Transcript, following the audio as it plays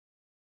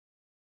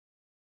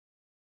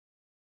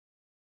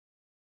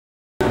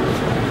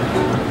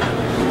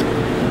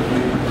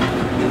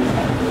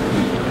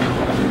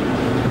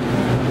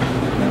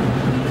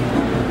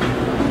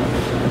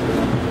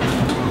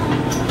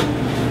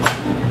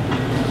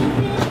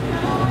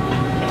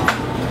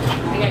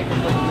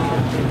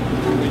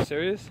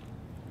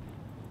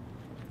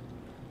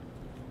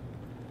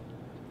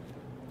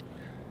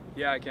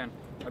Yeah, I can.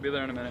 I'll be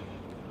there in a minute.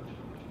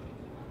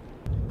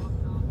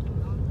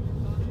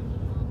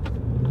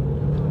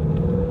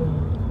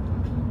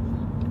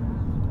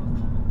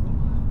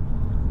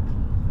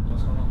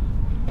 What's going on?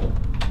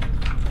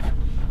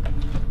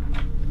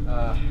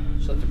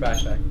 She left her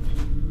backpack.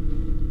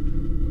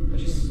 But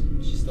she's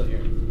still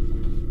here.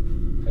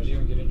 How'd you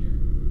even get in here?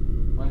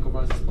 My uncle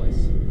runs this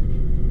place.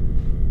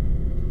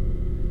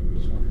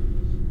 Just wondering.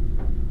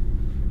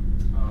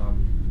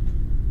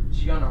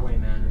 She got on her way,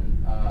 man, and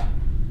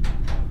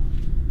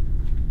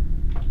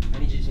I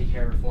need you to take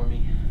care of her for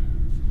me.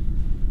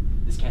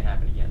 This can't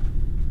happen again.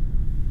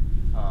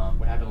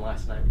 What happened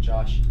last night with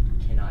Josh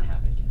cannot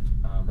happen again.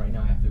 Right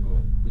now I have to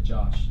go with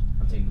Josh.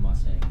 I'm taking the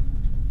Mustang.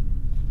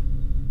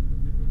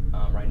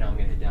 Right now I'm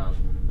gonna head down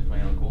with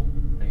my uncle.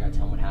 I gotta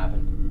tell him what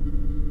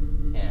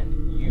happened.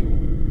 And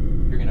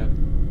you're gonna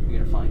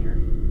find her,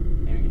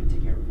 and you're gonna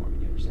take care of her for me.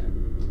 Do you understand?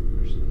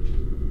 Understood.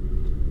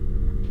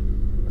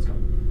 Let's go.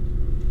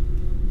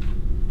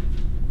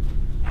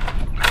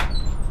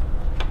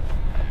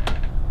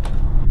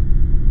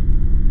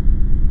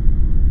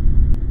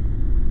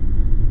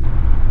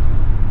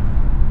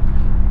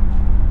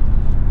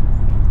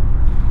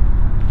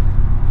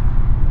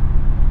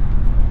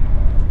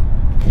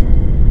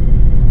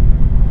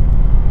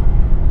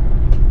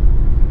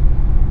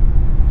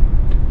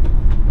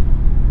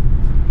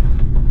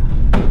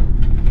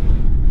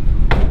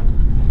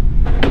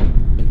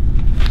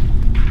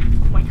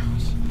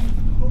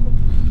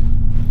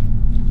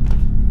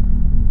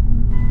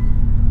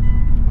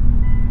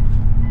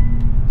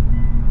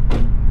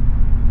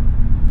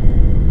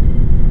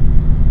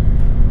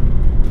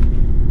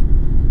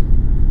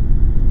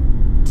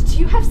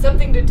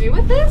 Something to do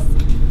with this?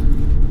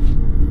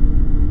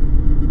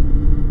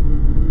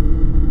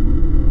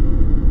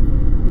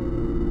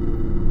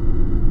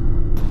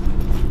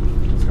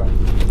 Let's go.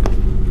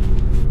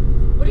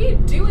 What are you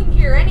doing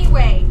here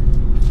anyway?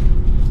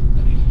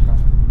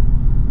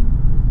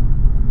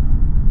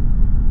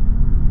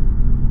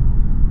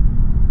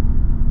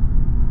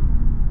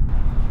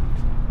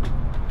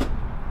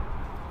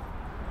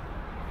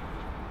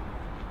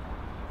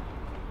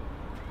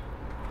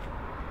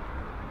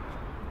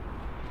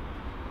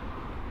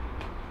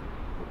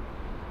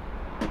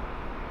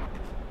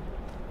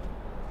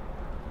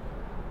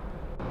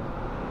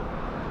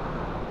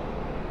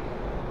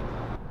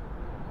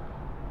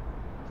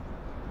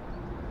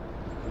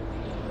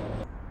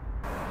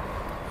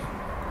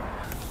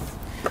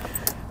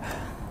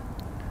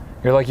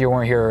 You're like you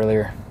weren't here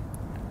earlier.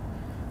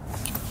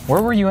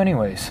 Where were you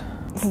anyways?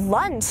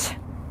 Lunch?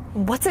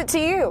 What's it to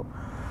you?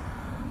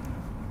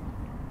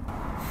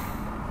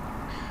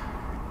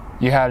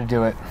 You had to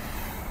do it.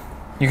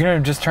 You could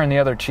have just turned the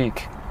other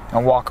cheek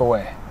and walk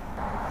away.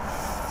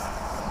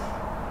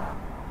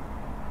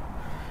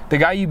 The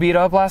guy you beat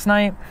up last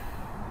night,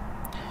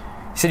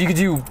 he said you could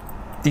do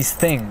these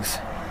things.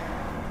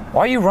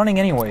 Why are you running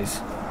anyways?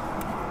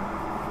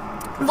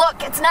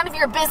 Look, it's none of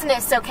your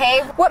business,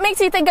 okay? What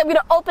makes you think I'm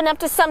gonna open up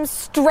to some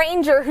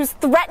stranger who's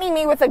threatening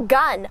me with a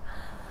gun?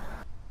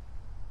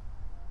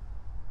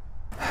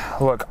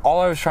 Look, all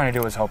I was trying to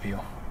do was help you.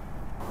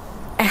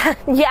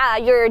 Yeah,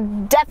 you're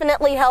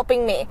definitely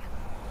helping me.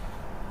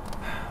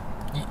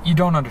 You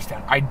don't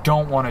understand. I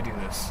don't want to do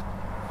this.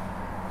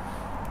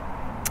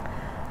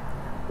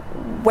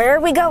 Where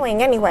are we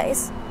going,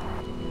 anyways?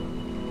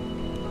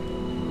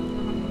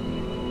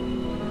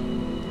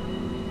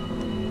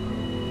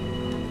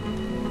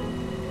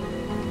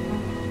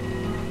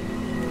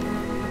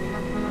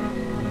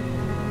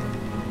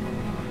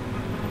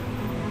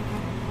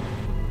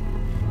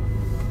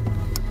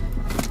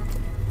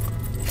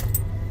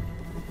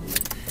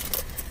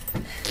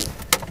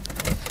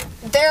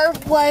 There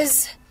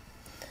was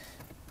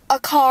a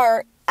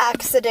car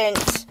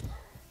accident.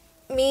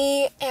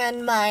 Me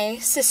and my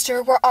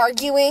sister were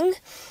arguing,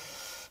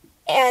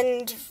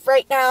 and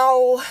right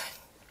now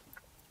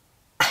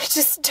I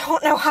just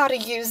don't know how to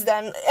use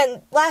them.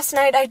 And last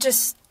night I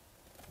just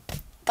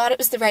thought it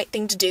was the right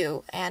thing to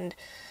do, and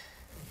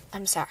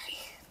I'm sorry.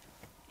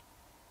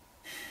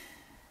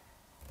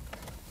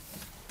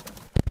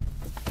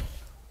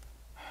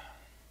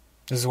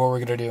 This is what we're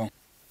gonna do.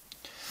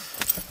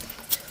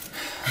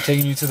 I'm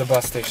taking you to the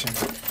bus station.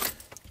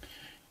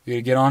 You're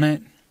gonna get on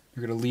it,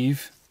 you're gonna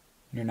leave,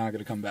 and you're not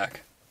gonna come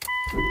back.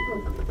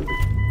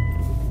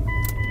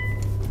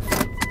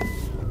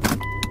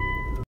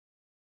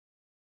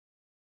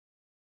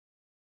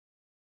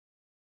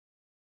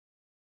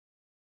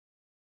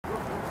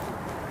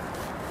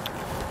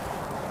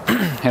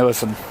 Hey,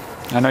 listen,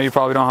 I know you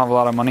probably don't have a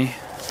lot of money.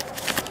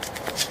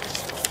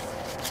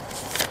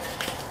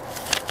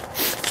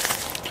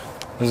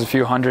 There's a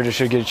few hundred, it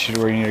should get you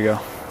to where you need to go.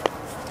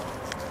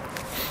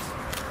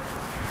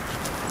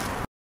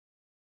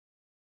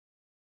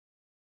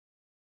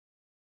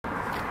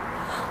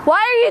 Why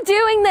are you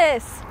doing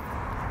this?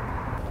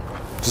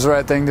 It's the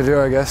right thing to do,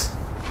 I guess.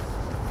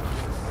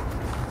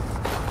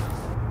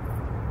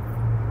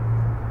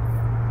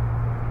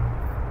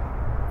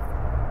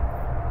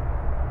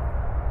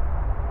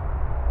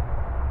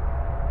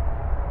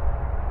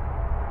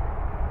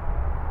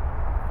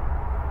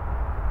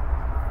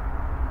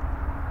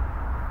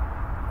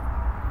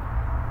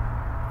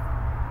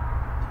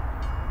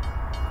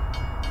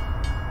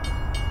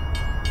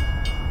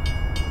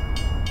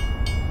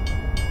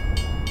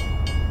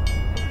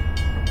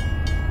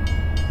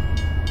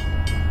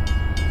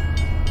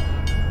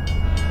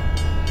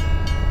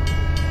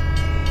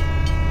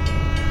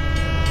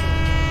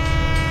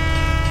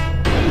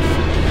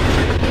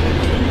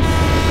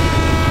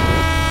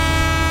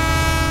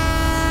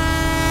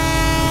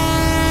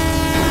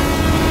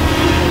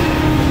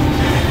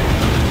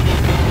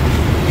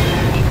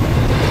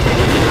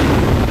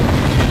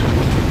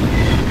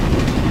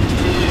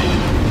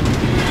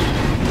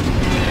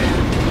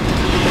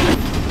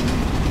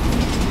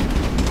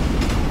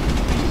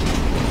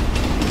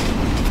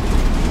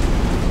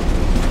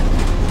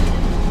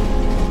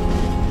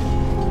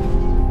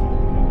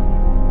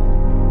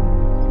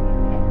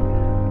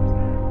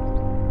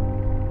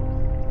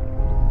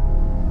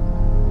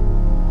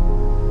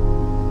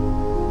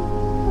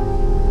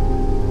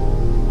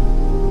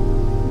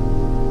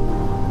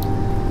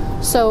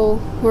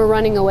 So, we're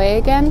running away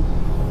again?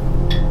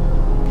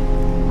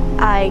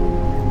 I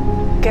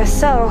guess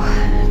so.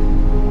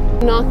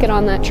 Not get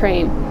on that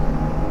train.